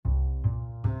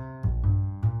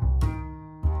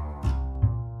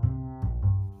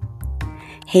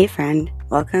Hey friend,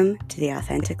 welcome to the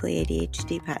Authentically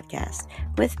ADHD podcast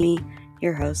with me,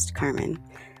 your host, Carmen.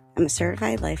 I'm a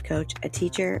certified life coach, a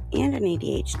teacher, and an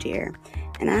ADHDer,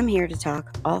 and I'm here to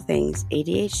talk all things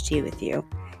ADHD with you,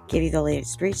 give you the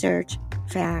latest research,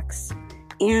 facts,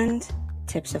 and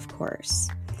tips, of course,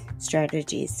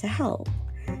 strategies to help.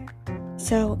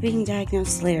 So, being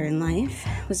diagnosed later in life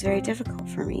was very difficult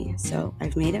for me, so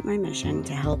I've made it my mission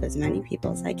to help as many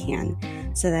people as I can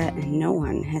so that no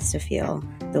one has to feel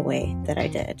the way that I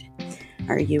did.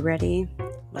 Are you ready?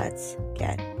 Let's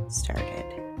get started.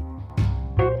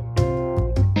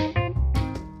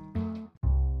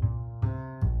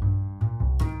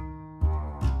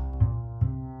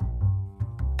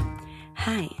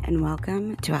 Hi, and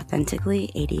welcome to Authentically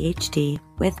ADHD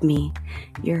with me,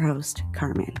 your host,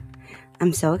 Carmen.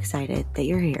 I'm so excited that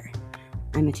you're here.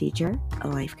 I'm a teacher, a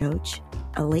life coach,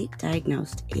 a late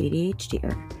diagnosed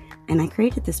ADHDer, and I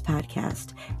created this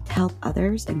podcast to help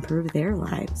others improve their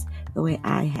lives the way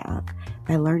I have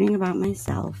by learning about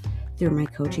myself through my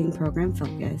coaching program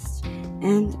Focus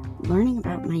and learning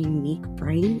about my unique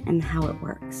brain and how it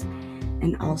works,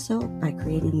 and also by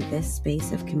creating this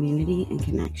space of community and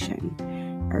connection.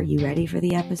 Are you ready for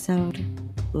the episode?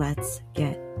 Let's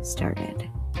get started.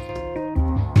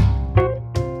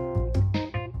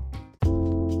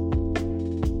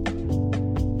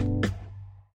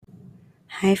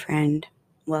 Hi friend,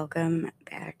 welcome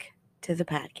back to the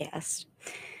podcast.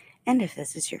 And if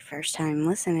this is your first time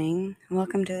listening,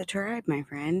 welcome to the tribe, my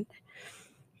friend.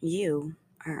 You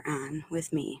are on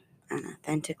with me on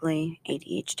Authentically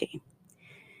ADHD.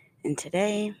 And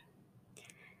today,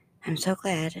 I'm so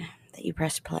glad that you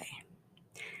pressed play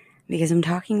because I'm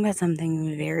talking about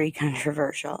something very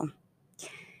controversial,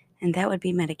 and that would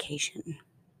be medication,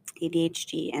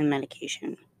 ADHD and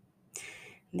medication.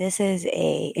 This is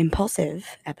a impulsive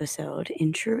episode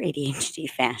in true ADHD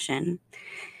fashion,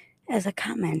 as a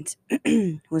comment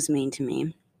was made to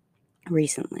me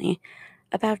recently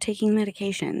about taking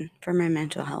medication for my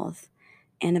mental health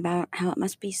and about how it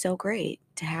must be so great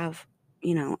to have,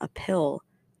 a pill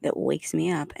that wakes me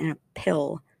up and a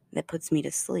pill that puts me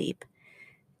to sleep.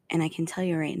 And I can tell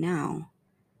you right now,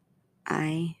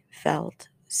 I felt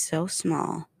so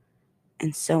small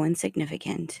and so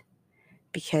insignificant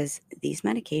because these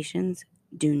medications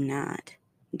do not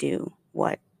do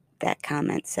what that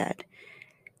comment said.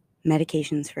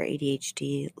 Medications for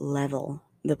ADHD level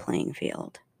the playing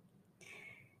field.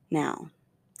 Now,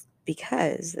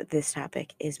 because this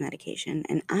topic is medication,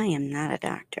 and I am not a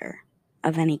doctor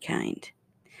of any kind,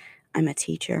 I'm a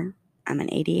teacher, I'm an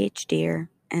ADHDer,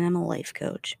 and I'm a life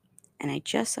coach. And I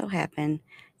just so happen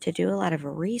to do a lot of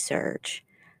research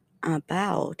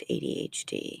about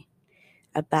ADHD,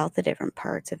 about the different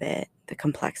parts of it, the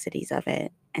complexities of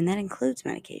it, and that includes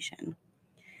medication.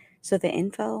 So the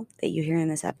info that you hear in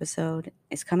this episode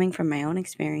is coming from my own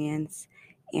experience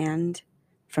and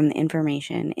from the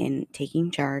information in Taking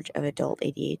Charge of Adult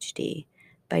ADHD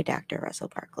by Dr.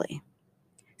 Russell Barkley.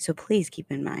 So please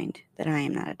keep in mind that I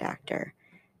am not a doctor.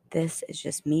 This is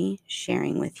just me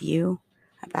sharing with you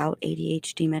about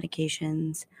ADHD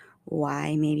medications,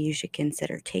 why maybe you should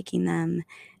consider taking them,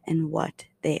 and what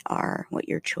they are, what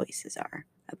your choices are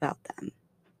about them.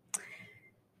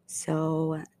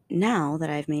 So now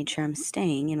that I've made sure I'm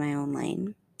staying in my own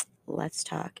lane, let's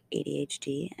talk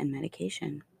ADHD and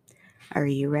medication. Are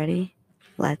you ready?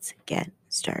 Let's get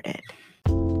started.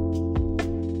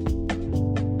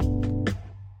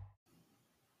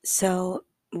 So,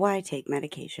 why take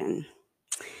medication?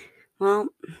 Well,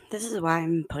 this is why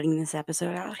I'm putting this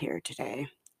episode out here today.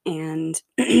 And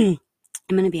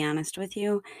I'm going to be honest with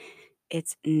you,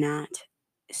 it's not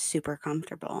super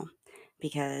comfortable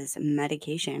because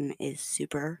medication is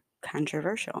super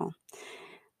controversial.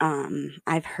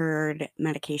 I've heard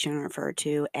medication referred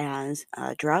to as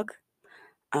a drug,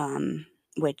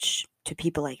 which to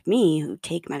people like me who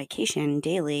take medication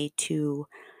daily to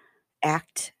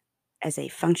act as a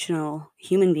functional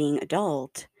human being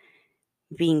adult,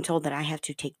 being told that I have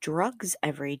to take drugs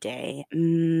every day,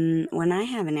 when I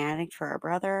have an addict for a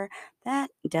brother, that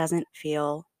doesn't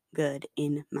feel good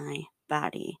in my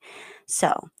body.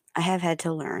 So I have had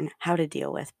to learn how to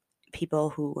deal with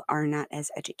people who are not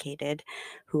as educated,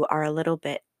 who are a little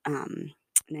bit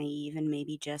naive and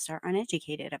maybe just are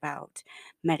uneducated about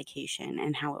medication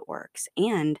and how it works,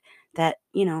 and that,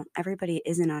 everybody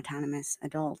is an autonomous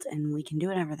adult and we can do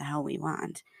whatever the hell we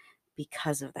want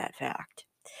because of that fact.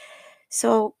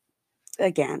 So,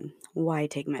 again, why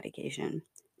take medication?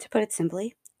 To put it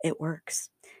simply, it works.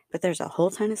 But there's a whole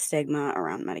ton of stigma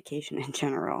around medication in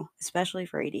general, especially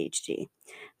for ADHD.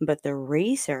 But the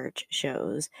research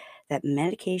shows that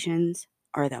medications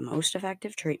are the most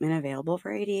effective treatment available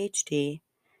for ADHD,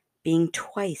 being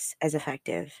twice as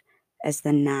effective as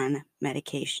the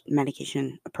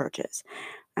non-medication approaches.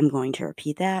 I'm going to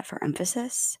repeat that for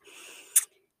emphasis.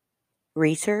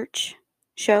 Research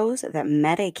shows that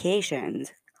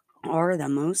medications are the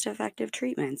most effective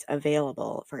treatments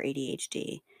available for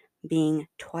ADHD, being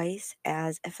twice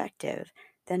as effective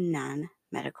than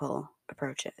non-medical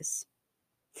approaches.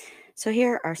 So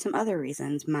here are some other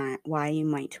reasons why you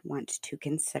might want to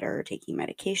consider taking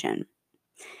medication.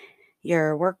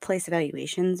 Your workplace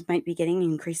evaluations might be getting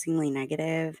increasingly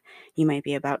negative. You might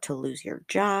be about to lose your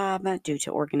job due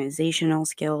to organizational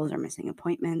skills or missing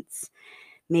appointments.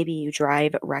 Maybe you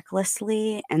drive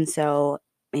recklessly, and so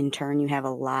in turn you have a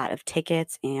lot of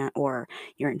tickets or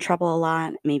you're in trouble a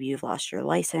lot. Maybe you've lost your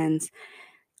license.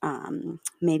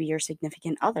 Maybe your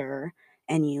significant other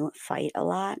and you fight a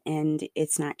lot and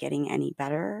it's not getting any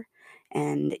better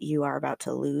and you are about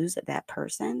to lose that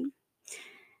person.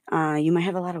 You might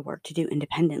have a lot of work to do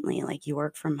independently, like you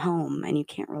work from home and you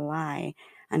can't rely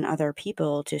on other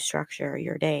people to structure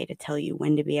your day, to tell you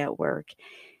when to be at work,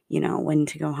 when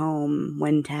to go home,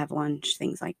 when to have lunch,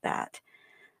 things like that.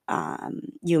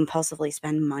 You impulsively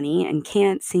spend money and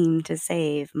can't seem to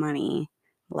save money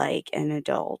like an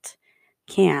adult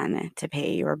can to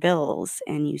pay your bills,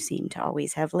 and you seem to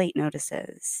always have late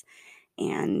notices.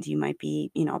 And you might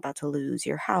be, about to lose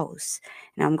your house.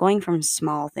 Now, I'm going from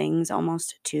small things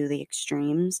almost to the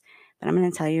extremes, but I'm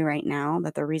going to tell you right now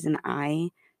that the reason I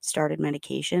started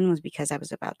medication was because I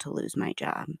was about to lose my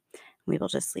job. We will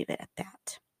just leave it at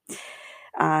that.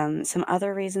 Some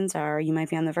other reasons are you might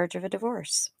be on the verge of a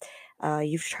divorce.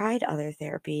 You've tried other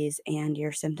therapies and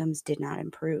your symptoms did not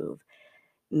improve.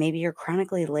 Maybe you're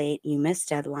chronically late, you miss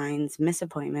deadlines, miss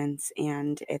appointments,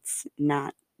 and it's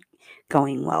not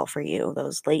going well for you.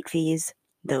 Those late fees,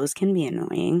 those can be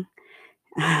annoying.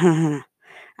 I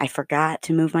forgot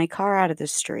to move my car out of the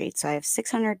street, so I have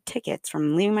 600 tickets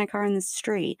from leaving my car in the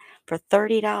street for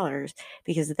 $30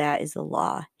 because that is the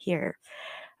law here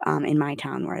in my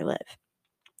town where I live.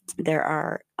 There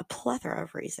are a plethora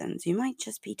of reasons. You might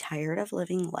just be tired of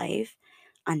living life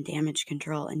on damage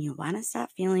control and you want to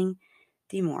stop feeling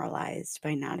demoralized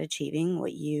by not achieving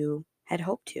what you had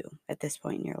hoped to at this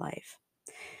point in your life.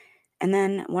 And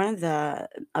then one of the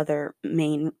other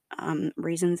main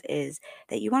reasons is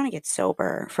that you want to get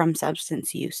sober from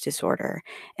substance use disorder.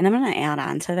 And I'm going to add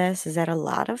on to this is that a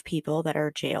lot of people that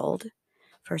are jailed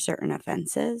for certain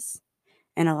offenses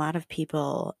and a lot of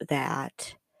people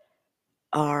that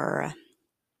are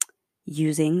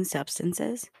using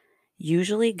substances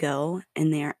usually go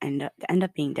and they end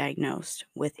up being diagnosed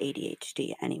with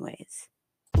ADHD anyways.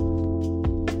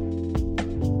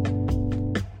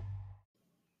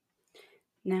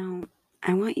 Now,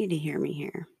 I want you to hear me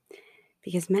here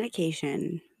because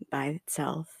medication by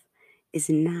itself is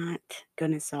not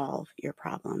going to solve your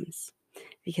problems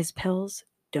because pills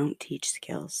don't teach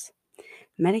skills.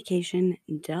 Medication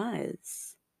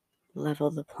does level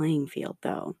the playing field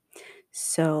though.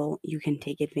 So you can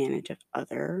take advantage of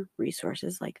other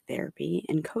resources like therapy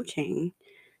and coaching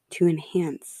to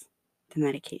enhance the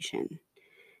medication.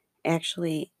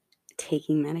 Actually,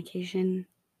 taking medication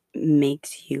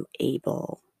makes you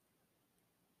able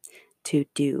to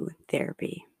do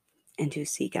therapy and to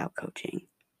seek out coaching.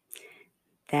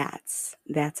 That's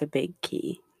a big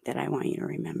key that I want you to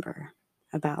remember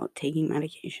about taking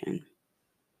medication.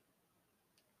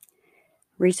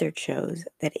 Research shows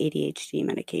that ADHD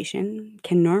medication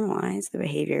can normalize the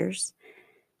behaviors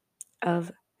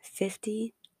of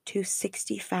 50 to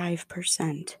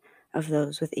 65% of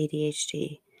those with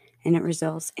ADHD, and it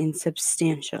results in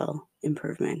substantial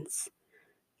improvements.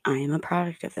 I am a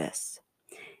product of this.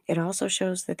 It also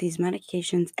shows that these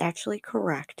medications actually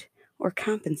correct or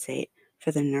compensate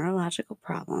for the neurological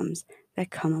problems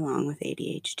that come along with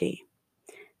ADHD.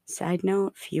 Side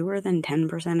note, fewer than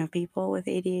 10% of people with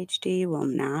ADHD will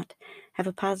not have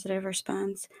a positive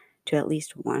response to at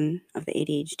least one of the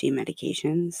ADHD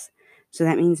medications. So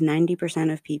that means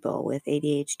 90% of people with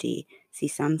ADHD see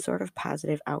some sort of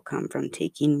positive outcome from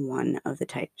taking one of the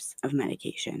types of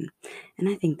medication. And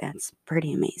I think that's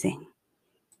pretty amazing.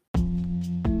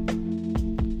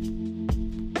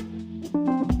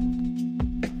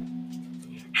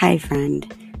 Hi,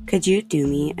 friend. Could you do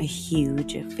me a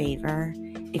huge favor?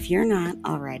 If you're not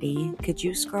already, could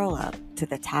you scroll up to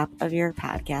the top of your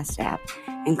podcast app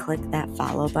and click that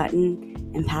follow button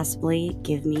and possibly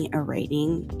give me a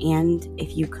rating and,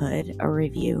 if you could, a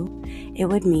review? It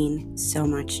would mean so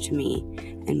much to me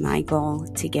and my goal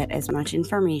to get as much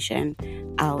information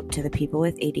out to the people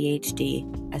with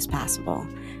ADHD as possible.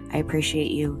 I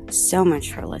appreciate you so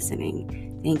much for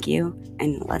listening. Thank you,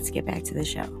 and let's get back to the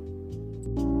show.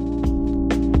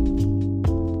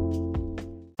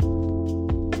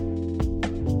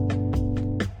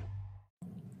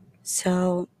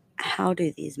 So, how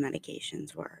do these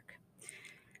medications work?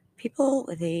 People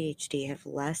with ADHD have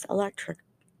less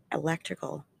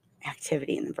electrical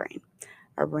activity in the brain.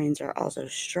 Our brains are also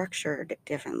structured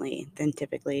differently than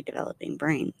typically developing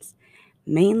brains.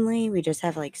 Mainly, we just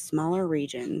have like smaller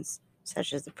regions,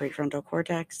 such as the prefrontal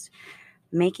cortex,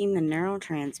 making the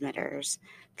neurotransmitters,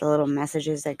 the little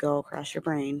messages that go across your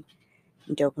brain,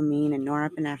 dopamine and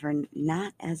norepinephrine,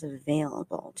 not as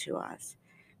available to us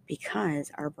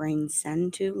because our brains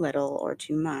send too little or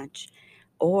too much,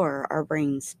 or our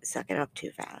brains suck it up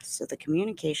too fast. So the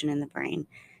communication in the brain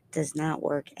does not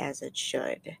work as it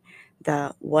should.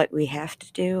 The what we have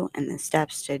to do and the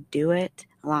steps to do it,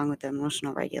 along with the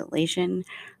emotional regulation,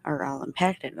 are all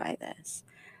impacted by this.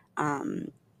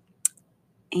 And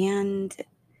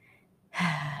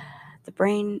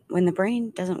when the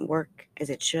brain doesn't work as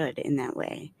it should in that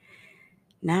way,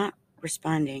 not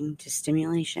responding to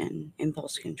stimulation,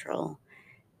 impulse control,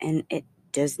 and it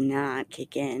does not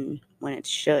kick in when it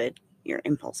should. Your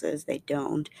impulses, they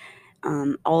don't.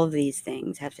 All of these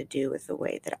things have to do with the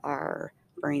way that our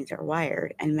brains are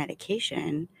wired, and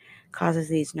medication causes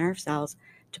these nerve cells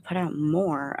to put out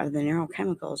more of the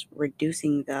neurochemicals,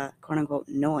 reducing the quote unquote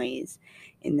noise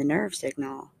in the nerve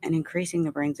signal and increasing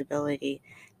the brain's ability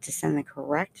to send the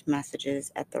correct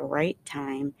messages at the right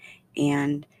time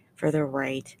and for the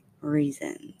right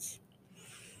reasons.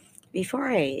 Before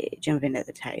I jump into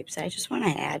the types, I just want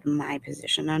to add my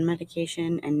position on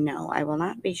medication. And no, I will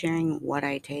not be sharing what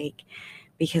I take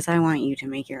because I want you to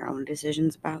make your own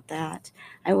decisions about that.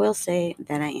 I will say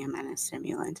that I am on a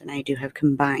stimulant and I do have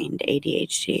combined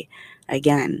ADHD.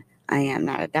 Again, I am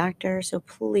not a doctor, so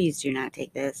please do not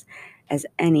take this as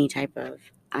any type of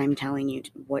I'm telling you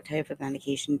what type of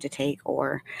medication to take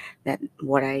or that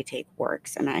what I take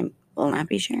works, and I will not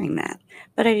be sharing that.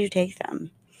 But I do take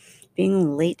them.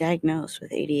 Being late diagnosed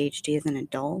with ADHD as an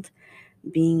adult,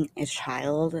 being a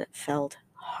child felt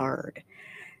hard.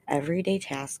 Everyday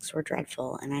tasks were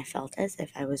dreadful, and I felt as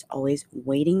if I was always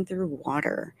wading through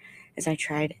water as I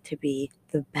tried to be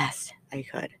the best I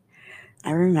could.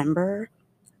 I remember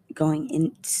going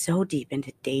in so deep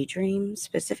into daydreams,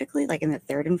 specifically like in the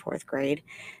third and fourth grade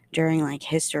during like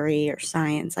history or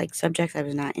science, like subjects I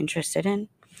was not interested in.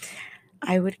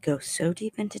 I would go so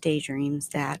deep into daydreams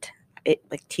that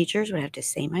teachers would have to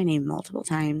say my name multiple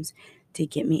times to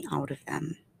get me out of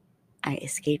them. I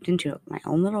escaped into my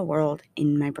own little world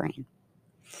in my brain.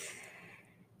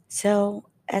 So,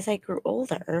 as I grew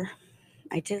older,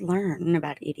 I did learn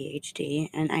about ADHD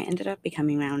and I ended up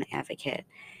becoming my own advocate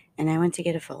and I went to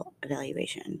get a full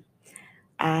evaluation.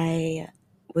 I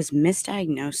was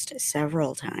misdiagnosed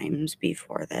several times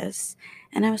before this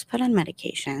and I was put on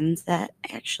medications that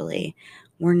actually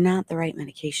were not the right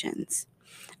medications.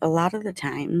 A lot of the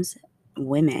times,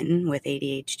 women with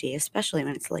ADHD, especially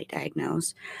when it's late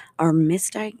diagnosed, are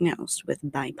misdiagnosed with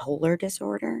bipolar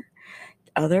disorder,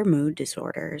 other mood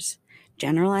disorders,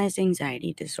 generalized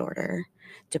anxiety disorder,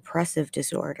 depressive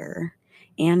disorder,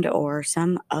 and or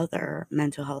some other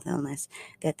mental health illness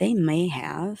that they may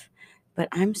have. But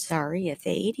I'm sorry if the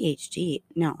ADHD,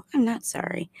 no, I'm not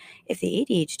sorry. If the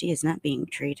ADHD is not being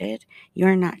treated,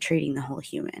 you're not treating the whole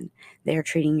human. They're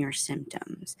treating your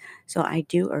symptoms. So I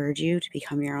do urge you to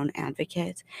become your own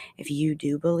advocate. If you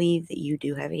do believe that you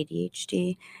do have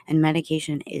ADHD and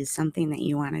medication is something that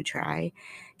you want to try,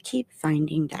 keep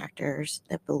finding doctors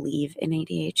that believe in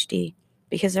ADHD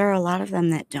because there are a lot of them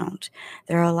that don't.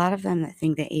 There are a lot of them that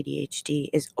think that ADHD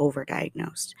is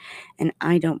overdiagnosed, and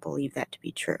I don't believe that to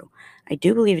be true. I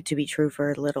do believe it to be true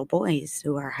for little boys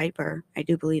who are hyper. I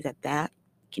do believe that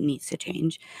needs to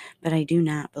change, but I do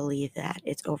not believe that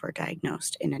it's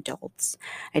overdiagnosed in adults.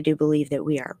 I do believe that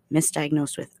we are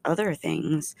misdiagnosed with other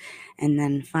things and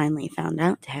then finally found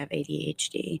out to have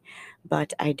ADHD,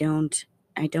 but I don't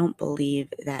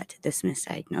believe that this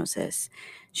misdiagnosis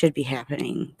should be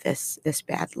happening this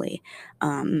badly.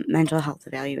 Mental health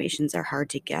evaluations are hard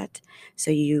to get, so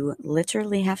you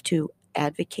literally have to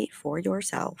advocate for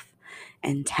yourself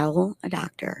and tell a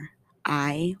doctor,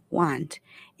 I want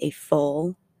a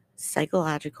full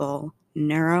psychological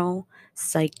neuro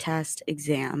psych test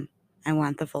exam. I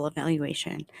want the full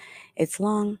evaluation. It's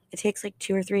long, it takes like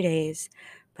 2 or 3 days,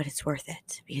 but it's worth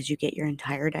it because you get your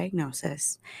entire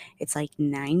diagnosis. It's like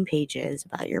 9 pages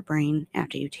about your brain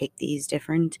after you take these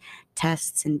different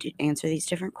tests and answer these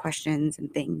different questions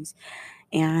and things.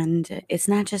 And it's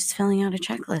not just filling out a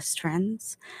checklist,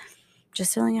 friends.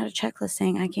 just filling out a checklist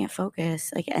saying, I can't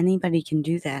focus. Like anybody can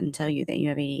do that and tell you that you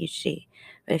have ADHD.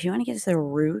 But if you want to get to the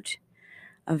root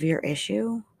of your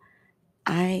issue,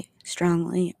 I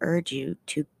strongly urge you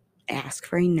to ask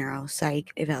for a neuropsych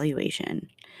evaluation,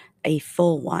 a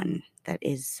full one that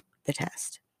is the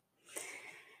test.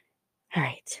 All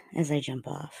right, as I jump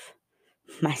off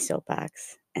my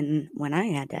soapbox, and when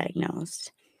I got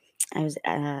diagnosed, I was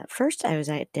first I was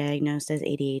diagnosed as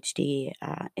ADHD,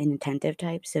 inattentive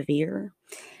type, severe,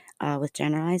 with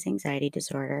generalized anxiety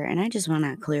disorder. And I just want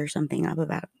to clear something up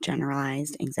about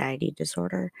generalized anxiety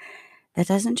disorder. That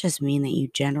doesn't just mean that you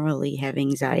generally have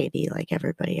anxiety like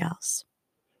everybody else.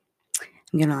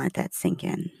 I'm gonna let that sink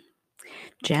in.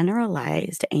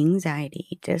 Generalized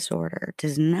anxiety disorder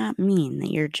does not mean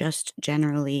that you're just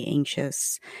generally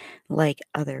anxious like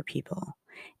other people.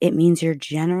 It means you're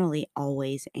generally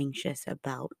always anxious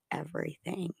about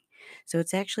everything. So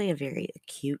it's actually a very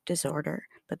acute disorder,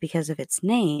 but because of its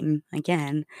name,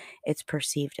 again, it's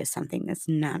perceived as something that's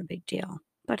not a big deal,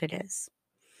 but it is.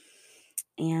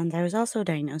 And I was also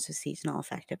diagnosed with seasonal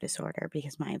affective disorder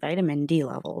because my vitamin D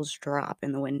levels drop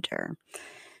in the winter.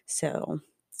 So,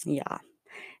 yeah,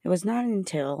 it was not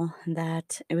until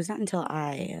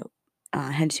I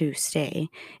had to stay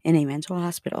in a mental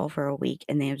hospital for a week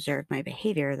and they observed my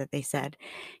behavior that they said,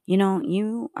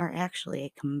 you are actually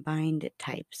a combined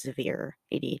type severe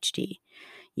ADHD.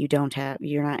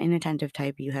 You're not inattentive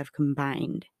type, you have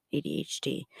combined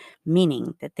ADHD,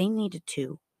 meaning that they needed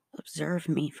to observe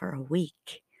me for a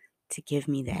week to give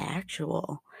me the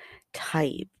actual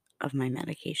type of my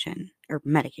medication of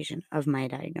my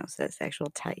diagnosis,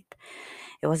 actual type.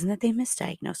 It wasn't that they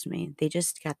misdiagnosed me, they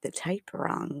just got the type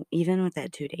wrong, even with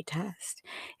that 2-day test.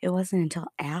 It wasn't until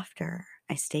after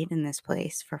I stayed in this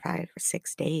place for 5 or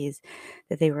 6 days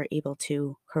that they were able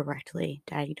to correctly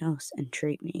diagnose and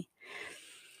treat me.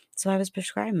 So I was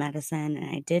prescribed medicine and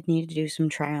I did need to do some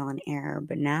trial and error,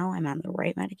 but now I'm on the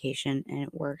right medication and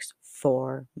it works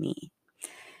for me.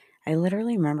 I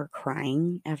literally remember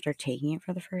crying after taking it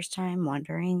for the first time,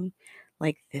 wondering,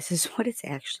 like, this is what it's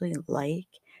actually like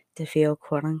to feel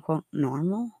quote unquote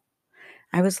normal.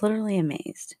 I was literally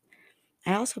amazed.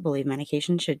 I also believe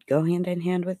medication should go hand in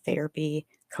hand with therapy,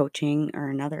 coaching, or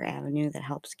another avenue that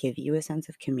helps give you a sense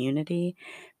of community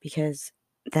because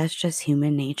that's just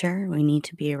human nature. We need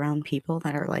to be around people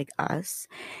that are like us,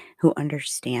 who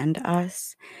understand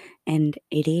us, and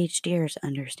ADHDers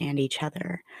understand each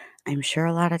other. I'm sure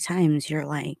a lot of times you're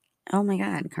like, oh my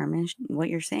God, Carmen, what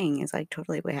you're saying is like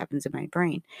totally what happens in my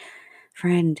brain.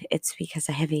 Friend, it's because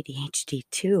I have ADHD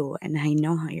too, and I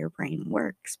know how your brain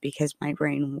works because my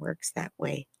brain works that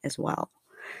way as well.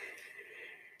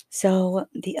 So,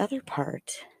 the other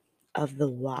part of the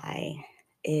why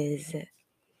is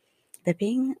that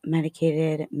being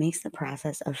medicated makes the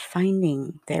process of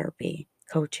finding therapy,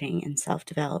 coaching, and self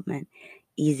development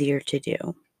easier to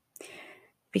do.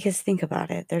 Because think about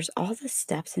it, there's all the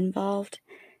steps involved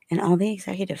and all the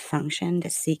executive function to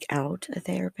seek out a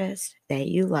therapist that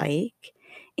you like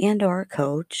and or a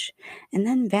coach and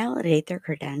then validate their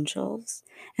credentials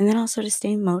and then also to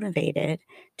stay motivated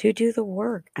to do the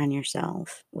work on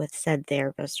yourself with said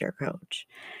therapist or coach.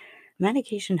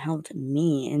 Medication helped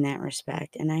me in that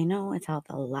respect, and I know it's helped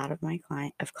a lot of my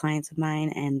clients of mine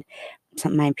and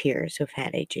some of my peers who've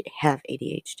have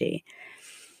ADHD.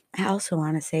 I also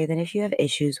want to say that if you have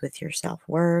issues with your self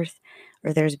worth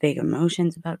or there's big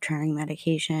emotions about trying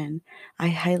medication, I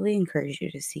highly encourage you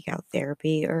to seek out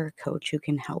therapy or a coach who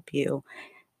can help you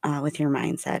with your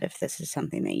mindset if this is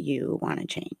something that you want to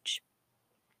change.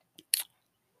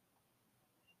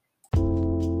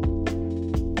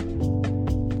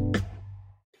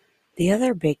 The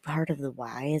other big part of the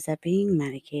why is that being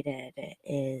medicated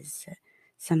is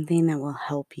something that will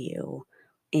help you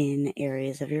in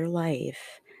areas of your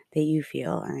life that you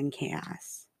feel are in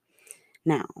chaos.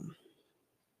 Now,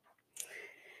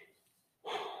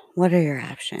 what are your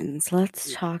options?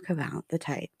 Let's talk about the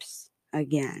types.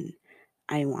 Again,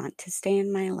 I want to stay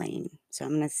in my lane. So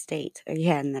I'm going to state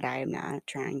again that I am not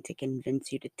trying to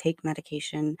convince you to take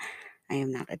medication. I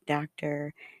am not a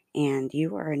doctor. And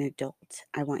you are an adult.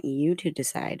 I want you to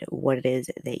decide what it is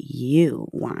that you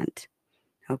want.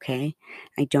 Okay?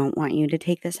 I don't want you to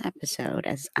take this episode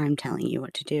as I'm telling you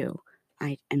what to do.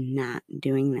 I am not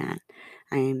doing that.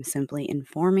 I am simply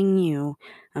informing you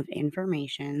of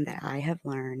information that I have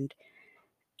learned.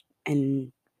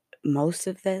 And most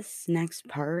of this next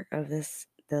part of this,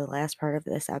 the last part of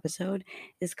this episode,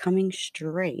 is coming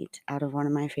straight out of one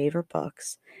of my favorite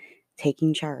books,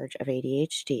 Taking Charge of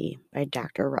ADHD by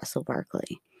Dr. Russell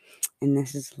Barkley. And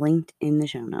this is linked in the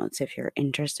show notes if you're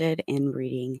interested in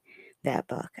reading that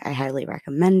book. I highly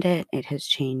recommend it. It has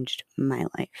changed my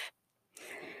life.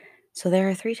 So, there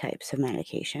are 3 types of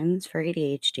medications for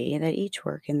ADHD that each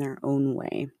work in their own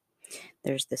way.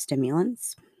 There's the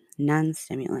stimulants, non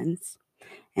stimulants,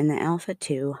 and the alpha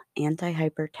 2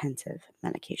 antihypertensive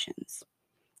medications.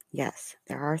 Yes,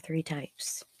 there are 3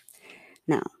 types.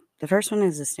 Now, the first one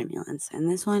is the stimulants, and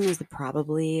this one is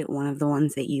probably one of the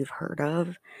ones that you've heard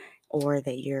of or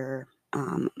that you're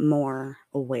more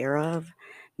aware of.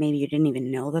 Maybe you didn't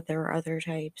even know that there were other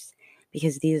types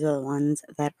because these are the ones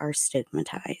that are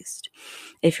stigmatized.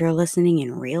 If you're listening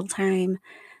in real time,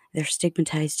 they're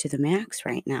stigmatized to the max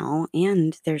right now,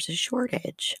 and there's a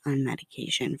shortage on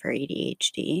medication for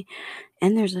ADHD,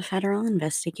 and there's a federal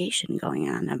investigation going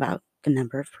on about the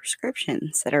number of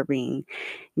prescriptions that are being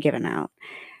given out.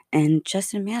 And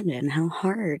just imagine how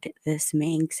hard this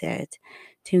makes it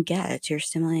to get your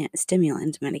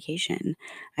stimulant medication.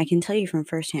 I can tell you from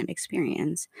firsthand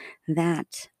experience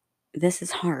that this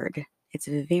is hard. It's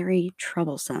very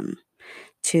troublesome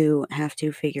to have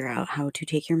to figure out how to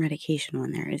take your medication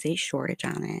when there is a shortage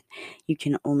on it. You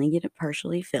can only get it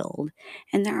partially filled,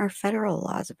 and there are federal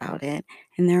laws about it,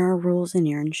 and there are rules in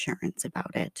your insurance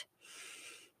about it.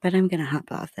 But I'm going to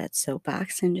hop off that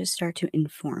soapbox and just start to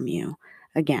inform you.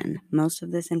 Again, most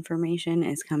of this information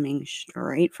is coming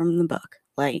straight from the book.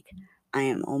 Like, I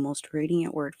am almost reading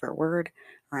it word for word,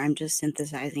 or I'm just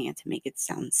synthesizing it to make it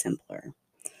sound simpler.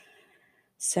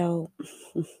 So,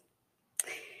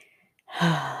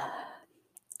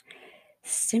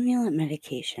 stimulant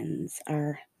medications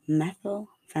are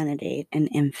methylphenidate and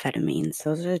amphetamines.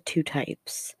 Those are the 2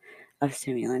 types of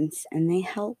stimulants, and they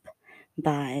help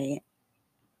by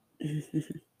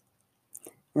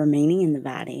remaining in the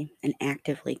body and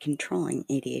actively controlling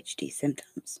ADHD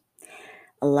symptoms.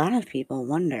 A lot of people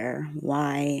wonder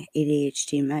why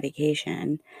ADHD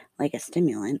medication, like a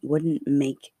stimulant, wouldn't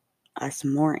make us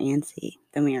more antsy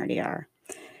than we already are.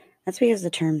 That's because the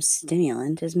term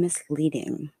stimulant is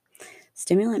misleading.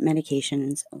 Stimulant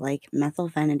medications like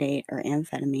methylphenidate or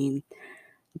amphetamine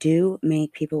do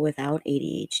make people without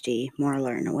ADHD more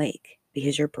alert and awake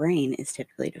because your brain is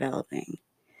typically developing.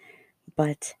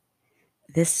 But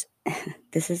this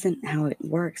isn't how it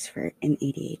works for an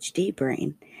ADHD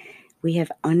brain. We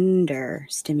have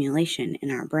understimulation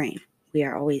in our brain. We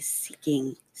are always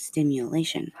seeking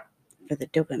stimulation for the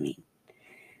dopamine.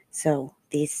 So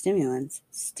these stimulants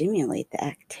stimulate the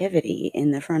activity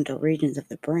in the frontal regions of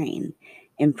the brain,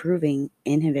 improving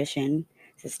inhibition,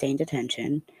 sustained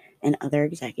attention, and other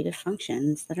executive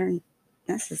functions that are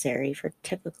necessary for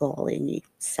typical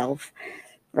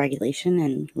self-regulation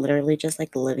and literally just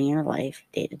like living your life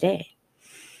day to day.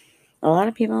 A lot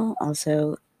of people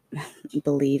also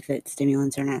believe that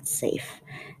stimulants are not safe,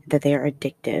 that they are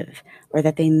addictive, or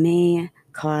that they may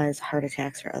cause heart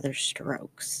attacks or other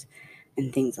strokes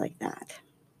and things like that.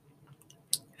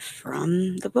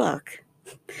 From the book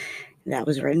that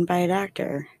was written by a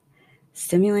doctor,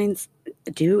 stimulants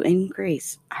do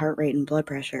increase heart rate and blood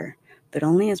pressure, but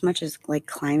only as much as like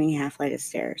climbing a half flight of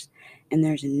stairs. And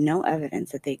there's no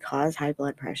evidence that they cause high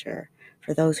blood pressure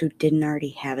for those who didn't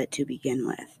already have it to begin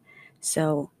with.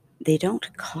 So they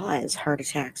don't cause heart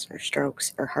attacks or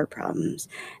strokes or heart problems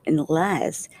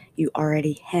unless you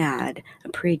already had a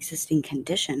pre-existing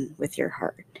condition with your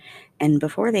heart. And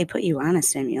before they put you on a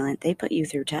stimulant, they put you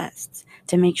through tests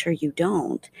to make sure you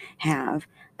don't have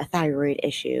a thyroid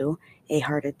issue, a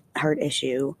heart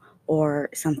issue, or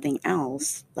something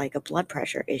else like a blood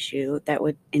pressure issue that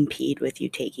would impede with you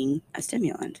taking a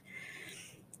stimulant.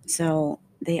 So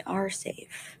they are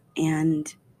safe.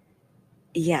 And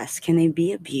yes, can they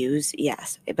be abused?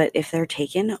 Yes. But if they're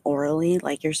taken orally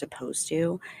like you're supposed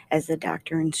to, as the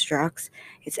doctor instructs,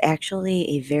 it's actually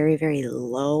a very, very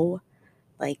low,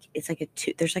 like it's like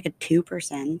there's like a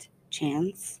 2%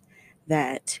 chance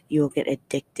that you'll get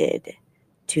addicted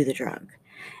to the drug.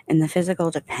 And the physical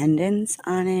dependence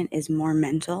on it is more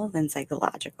mental than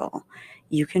psychological.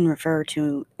 You can refer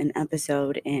to an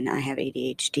episode in I Have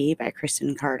ADHD by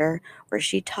Kristen Carter, where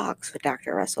she talks with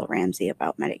Dr. Russell Ramsey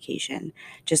about medication.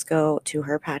 Just go to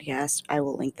her podcast. I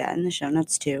will link that in the show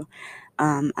notes too.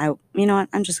 You know what?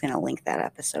 I'm just going to link that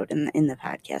episode in the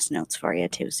podcast notes for you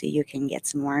too, so you can get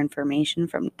some more information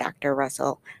from Dr.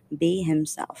 Russell B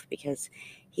himself, because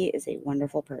he is a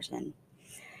wonderful person.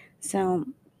 So,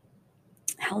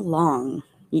 how long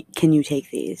can you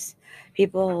take these?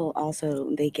 People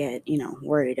also, they get,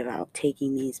 worried about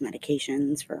taking these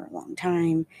medications for a long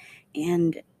time.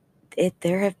 And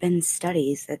there have been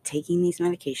studies that taking these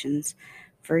medications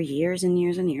for years and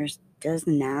years and years does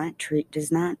not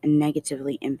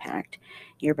negatively impact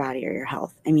your body or your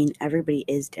health. I mean, everybody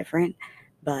is different,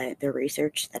 but the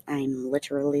research that I'm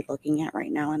literally looking at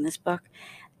right now in this book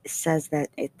says that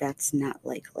that's not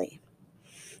likely.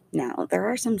 Now, there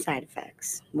are some side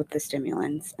effects with the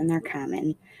stimulants, and they're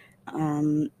common.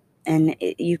 Um,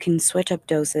 you can switch up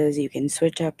doses, you can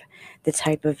switch up the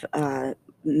type of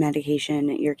medication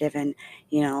you're given.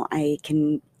 I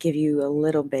can give you a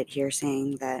little bit here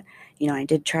saying that, I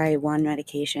did try one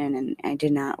medication and I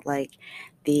did not like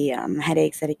the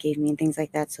headaches that it gave me and things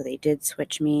like that. So they did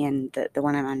switch me, and the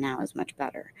one I'm on now is much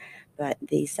better. But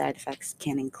these side effects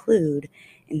can include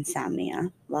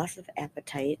insomnia, loss of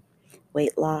appetite,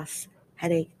 weight loss,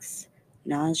 headaches,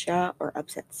 nausea or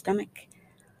upset stomach,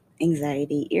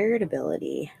 anxiety,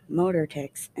 irritability, motor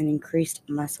tics, and increased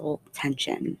muscle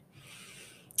tension.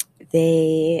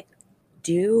 They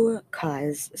do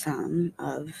cause some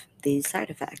of these side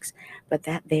effects, but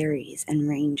that varies and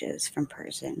ranges from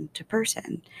person to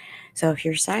person. So if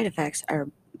your side effects are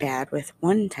bad with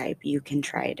one type, you can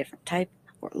try a different type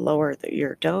or lower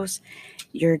your dose.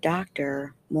 Your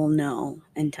doctor will know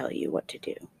and tell you what to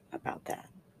do about that,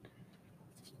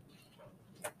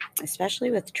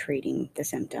 especially with treating the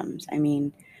symptoms.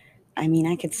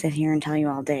 I could sit here and tell you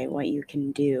all day what you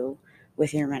can do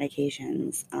with your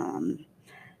medications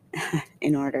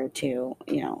in order to,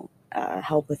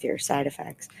 help with your side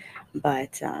effects.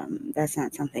 But that's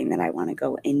not something that I want to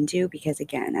go into because,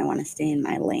 again, I want to stay in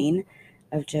my lane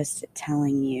of just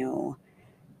telling you,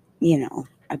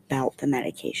 about the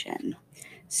medication.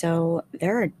 So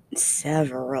there are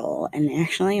several, and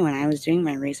actually, when I was doing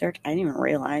my research, I didn't even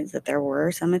realize that there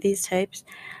were some of these types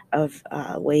of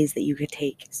ways that you could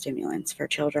take stimulants for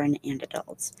children and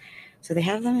adults. So they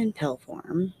have them in pill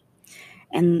form.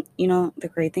 And,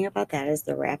 the great thing about that is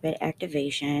the rapid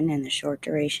activation and the short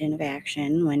duration of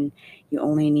action when you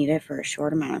only need it for a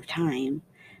short amount of time.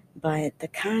 But the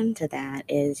con to that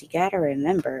is you got to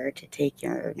remember to take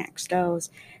your next dose.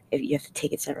 If you have to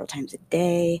take it several times a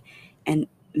day, and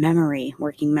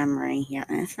working memory, yeah,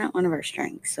 that's not one of our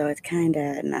strengths. So it's kind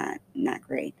of not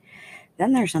great.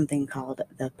 Then there's something called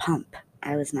the pump.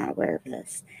 I was not aware of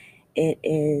this. It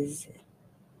is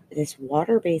this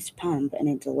water-based pump, and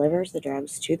it delivers the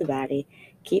drugs to the body,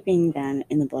 keeping them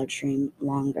in the bloodstream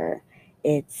longer.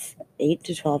 It's 8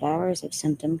 to 12 hours of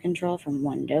symptom control from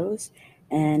one dose,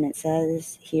 and it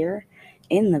says here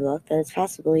in the book that it's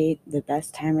possibly the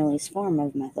best time-release form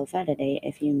of methylphenidate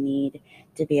if you need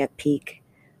to be at peak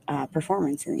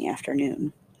performance in the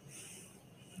afternoon.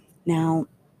 Now,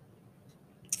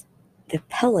 the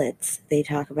pellets they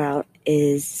talk about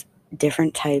is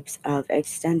different types of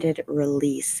extended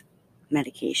release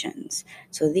medications.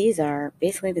 So these are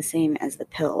basically the same as the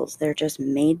pills. They're just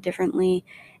made differently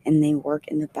and they work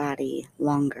in the body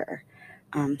longer.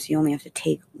 So you only have to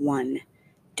take one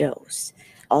dose.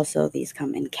 Also, these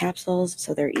come in capsules,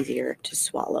 so they're easier to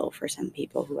swallow for some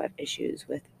people who have issues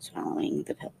with swallowing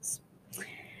the pills.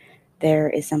 There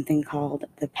is something called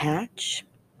the patch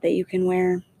that you can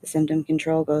wear. The symptom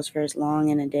control goes for as long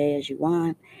in a day as you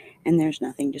want, and there's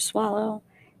nothing to swallow.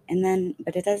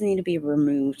 But it does need to be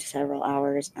removed several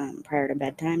hours prior to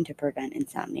bedtime to prevent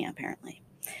insomnia, apparently.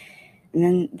 And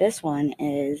then this one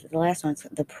is the last one's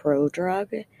the Pro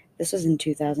Drug. This was in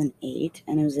 2008,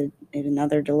 and it was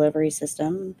another delivery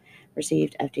system,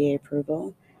 received FDA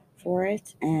approval for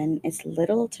it, and it's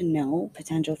little to no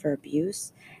potential for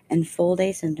abuse and full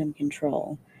day symptom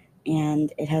control,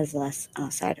 and it has less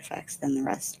side effects than the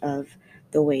rest of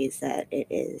the ways that it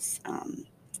is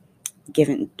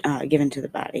given to the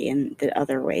body and the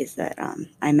other ways that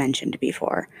I mentioned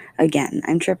before. Again,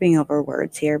 I'm tripping over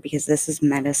words here because this is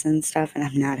medicine stuff and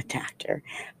I'm not a doctor,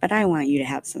 but I want you to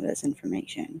have some of this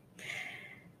information.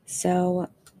 So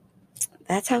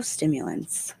that's how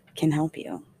stimulants can help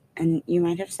you. And you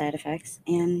might have side effects,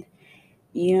 and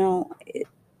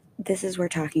this is where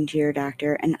talking to your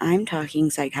doctor, and I'm talking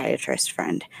psychiatrist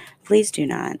friend. Please do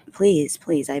not, please,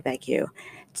 I beg you.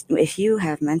 If you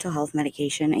have mental health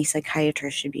medication, a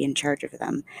psychiatrist should be in charge of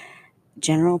them.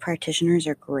 General practitioners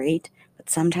are great, but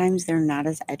sometimes they're not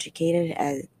as educated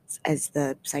as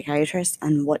the psychiatrists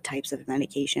on what types of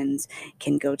medications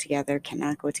can go together,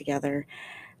 cannot go together.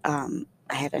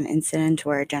 I had an incident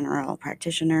where a general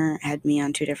practitioner had me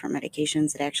on 2 different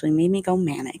medications that actually made me go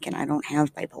manic, and I don't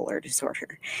have bipolar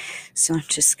disorder. So I'm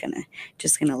just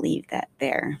gonna leave that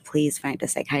there. Please find a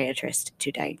psychiatrist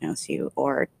to diagnose you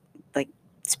or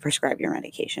prescribe your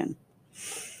medication.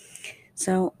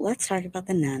 So let's talk about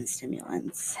the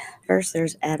non-stimulants. First,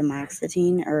 there's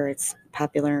atomoxetine, or it's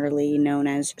popularly known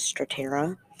as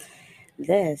Strattera.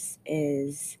 This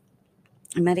is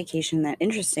a medication that,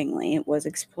 interestingly, was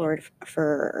explored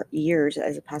for years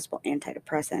as a possible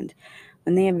antidepressant.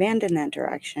 When they abandoned that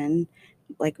direction,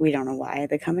 like, we don't know why.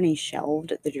 The company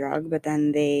shelved the drug, but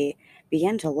then they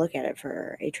began to look at it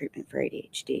for a treatment for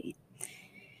ADHD.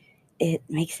 It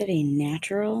makes it a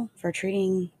natural for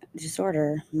treating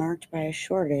disorder marked by a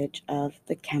shortage of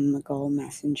the chemical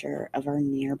messenger of our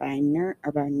nearby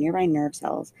nerve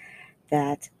cells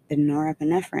that the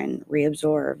norepinephrine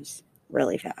reabsorbs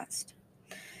really fast.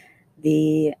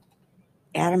 The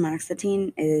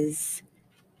atomoxetine is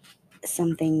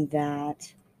something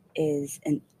that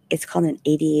it's called an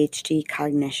ADHD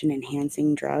cognition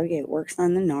enhancing drug. It works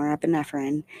on the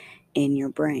norepinephrine in your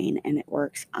brain, and it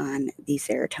works on the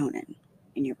serotonin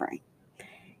in your brain.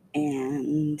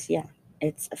 And yeah,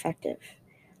 it's effective.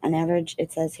 On average,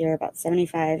 it says here about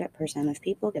 75% of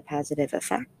people get positive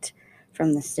effect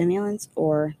from the stimulants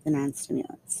or the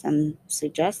non-stimulants. Some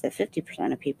suggest that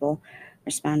 50% of people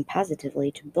respond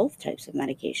positively to both types of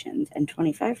medications, and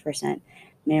 25%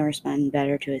 may respond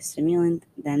better to a stimulant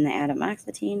than the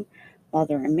atomoxetine, while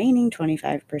the remaining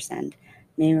 25%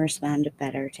 may respond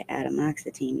better to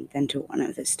atomoxetine than to one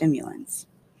of the stimulants.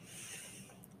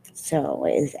 So,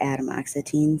 is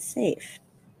atomoxetine safe?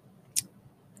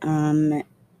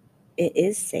 It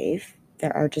is safe.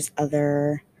 There are just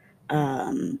other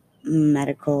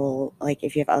medical, like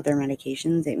if you have other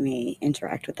medications, it may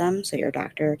interact with them, so your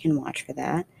doctor can watch for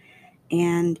that.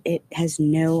 And it has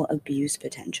no abuse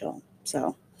potential,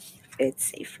 so it's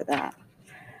safe for that,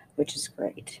 which is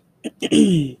great.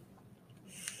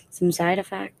 Some side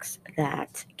effects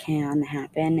that can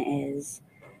happen is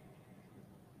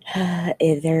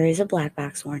there is a black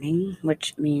box warning,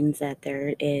 which means that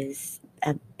there is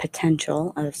a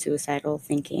potential of suicidal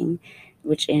thinking,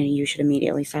 which you should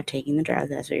immediately stop taking the drug.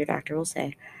 That's what your doctor will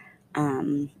say.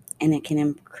 And it can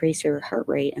increase your heart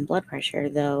rate and blood pressure,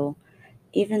 though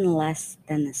even less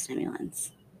than the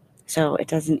stimulants. So it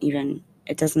doesn't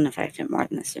affect it more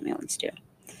than the stimulants do.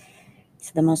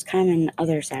 So the most common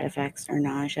other side effects are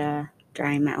nausea,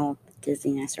 dry mouth,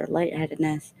 dizziness or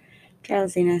lightheadedness,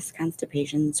 drowsiness,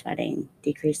 constipation, sweating,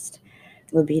 decreased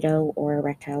libido or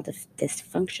erectile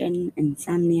dysfunction,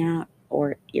 insomnia,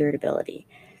 or irritability.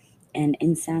 And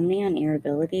insomnia and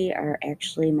irritability are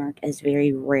actually marked as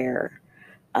very rare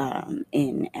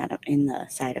in the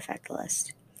side effect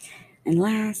list. And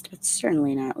last, but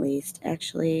certainly not least,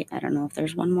 actually, I don't know if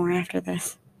there's one more after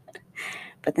this,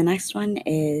 but the next one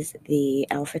is the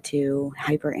alpha 2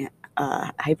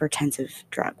 hypertensive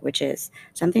drug, which is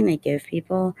something they give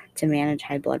people to manage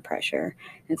high blood pressure.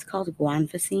 It's called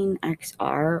guanfacine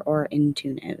XR or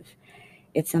Intuniv.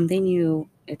 It's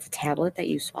it's a tablet that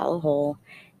you swallow whole,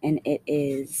 and it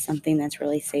is something that's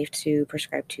really safe to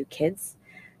prescribe to kids.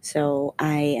 So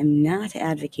I am not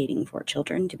advocating for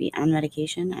children to be on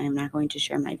medication. I am not going to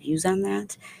share my views on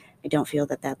that. I don't feel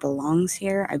that that belongs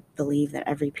here. I believe that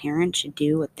every parent should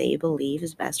do what they believe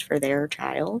is best for their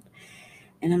child.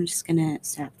 And I'm just going to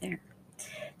stop there.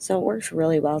 So it works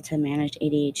really well to manage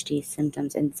ADHD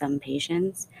symptoms in some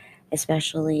patients,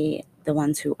 especially the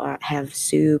ones who have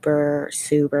super,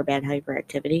 super bad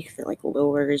hyperactivity because it like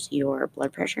lowers your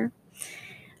blood pressure.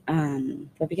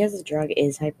 But because the drug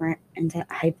is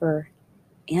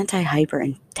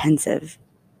anti-hyper-intensive,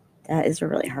 that is a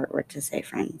really hard word to say,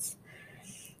 friends.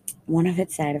 One of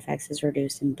its side effects is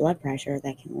reduced in blood pressure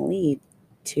that can lead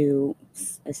to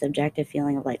a subjective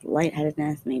feeling of like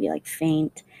lightheadedness, maybe like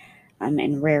faint.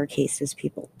 In rare cases,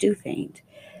 people do faint,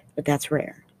 but that's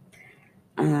rare.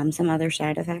 Some other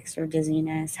side effects are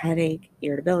dizziness, headache,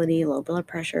 irritability, low blood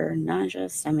pressure, nausea,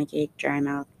 stomachache, dry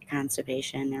mouth,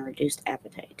 constipation, and reduced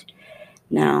appetite.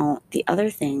 Now, the other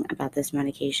thing about this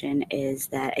medication is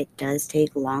that it does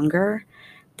take longer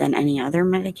than any other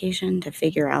medication to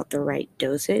figure out the right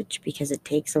dosage because it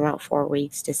takes about 4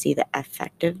 weeks to see the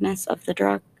effectiveness of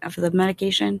the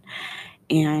medication.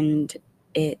 And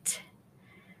it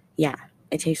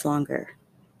takes longer.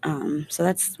 So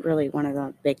that's really one of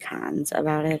the big cons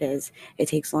about it is it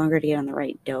takes longer to get on the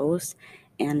right dose.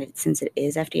 And since it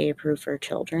is FDA approved for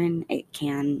children, it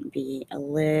can be a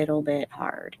little bit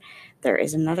hard. There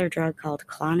is another drug called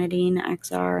clonidine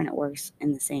XR, and it works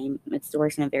in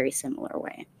a very similar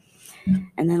way.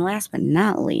 And then last but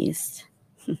not least,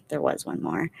 there was one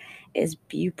more, is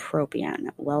bupropion,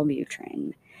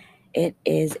 Wellbutrin. It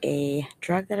is a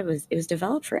drug that it was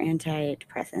developed for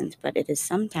antidepressants, but it is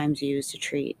sometimes used to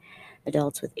treat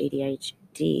adults with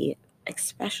ADHD,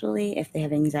 especially if they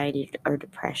have anxiety or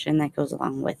depression that goes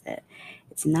along with it.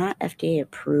 It's not FDA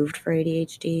approved for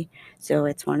ADHD, so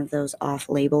it's one of those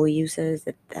off-label uses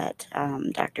that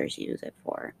doctors use it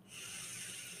for.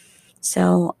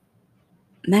 So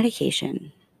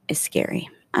medication is scary.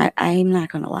 I'm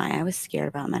not going to lie. I was scared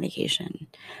about medication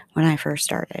when I first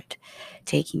started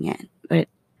taking it, but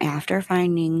after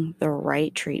finding the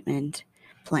right treatment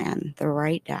plan, the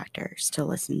right doctors to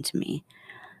listen to me,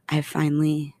 I've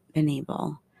finally been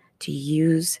able to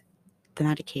use the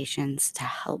medications to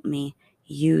help me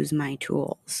use my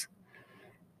tools.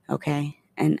 Okay?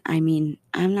 And I mean,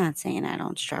 I'm not saying I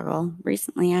don't struggle.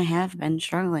 Recently, I have been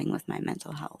struggling with my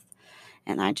mental health,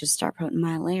 and I just start putting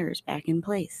my layers back in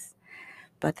place.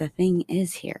 But the thing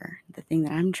is here, the thing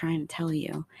that I'm trying to tell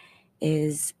you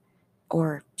is,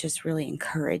 or just really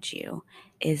encourage you,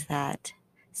 is that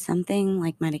something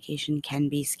like medication can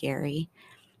be scary,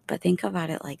 but think about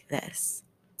it like this.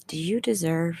 Do you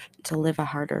deserve to live a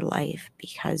harder life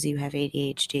because you have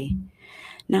ADHD?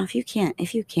 Now, if you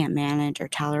can't manage or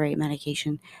tolerate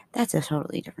medication, that's a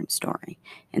totally different story.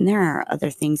 And there are other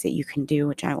things that you can do,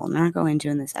 which I will not go into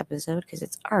in this episode because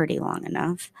it's already long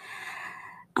enough.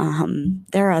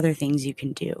 There are other things you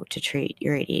can do to treat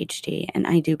your ADHD. And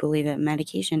I do believe that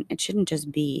medication, it shouldn't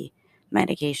just be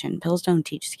medication. Pills don't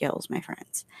teach skills, my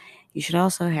friends. You should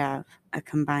also have a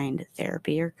combined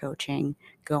therapy or coaching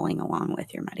going along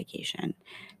with your medication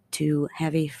to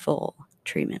have a full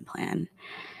treatment plan.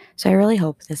 So I really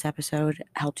hope this episode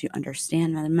helped you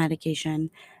understand the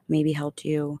medication, maybe helped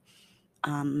you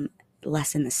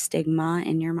lessen the stigma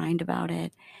in your mind about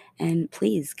it. And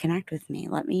please connect with me.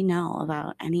 Let me know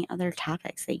about any other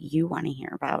topics that you want to hear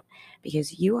about,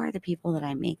 because you are the people that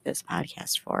I make this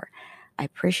podcast for. I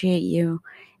appreciate you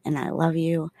and I love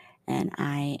you. And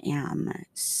I am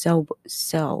so,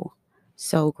 so,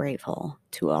 so grateful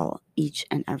to each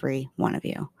and every one of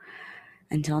you.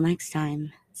 Until next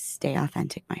time, stay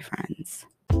authentic, my friends.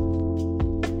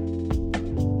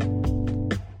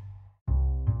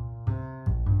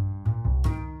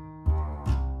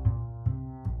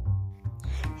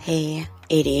 Hey,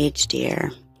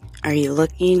 ADHDer. Are you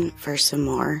looking for some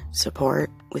more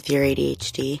support with your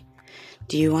ADHD?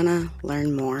 Do you want to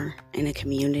learn more in a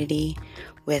community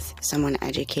with someone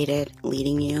educated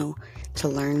leading you to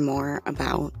learn more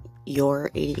about your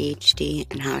ADHD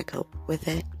and how to cope with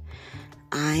it?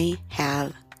 I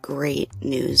have great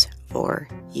news for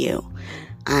you.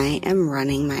 I am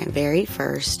running my very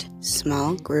first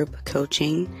small group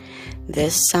coaching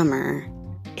this summer.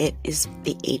 It is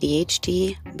the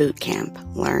ADHD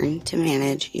Bootcamp. Learn to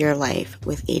manage your life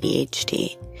with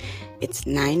ADHD. It's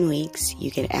 9 weeks. You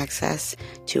get access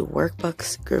to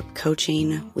workbooks, group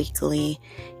coaching weekly,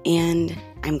 and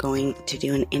I'm going to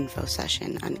do an info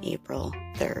session on April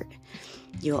 3rd.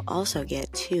 You'll also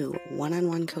get 2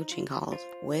 one-on-one coaching calls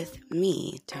with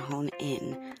me to hone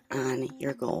in on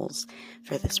your goals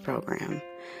for this program.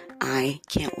 I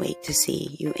can't wait to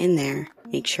see you in there.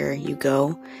 Make sure you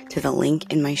go to the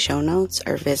link in my show notes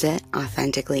or visit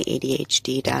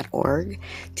authenticallyadhd.org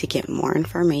to get more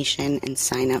information and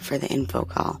sign up for the info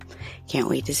call. Can't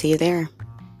wait to see you there.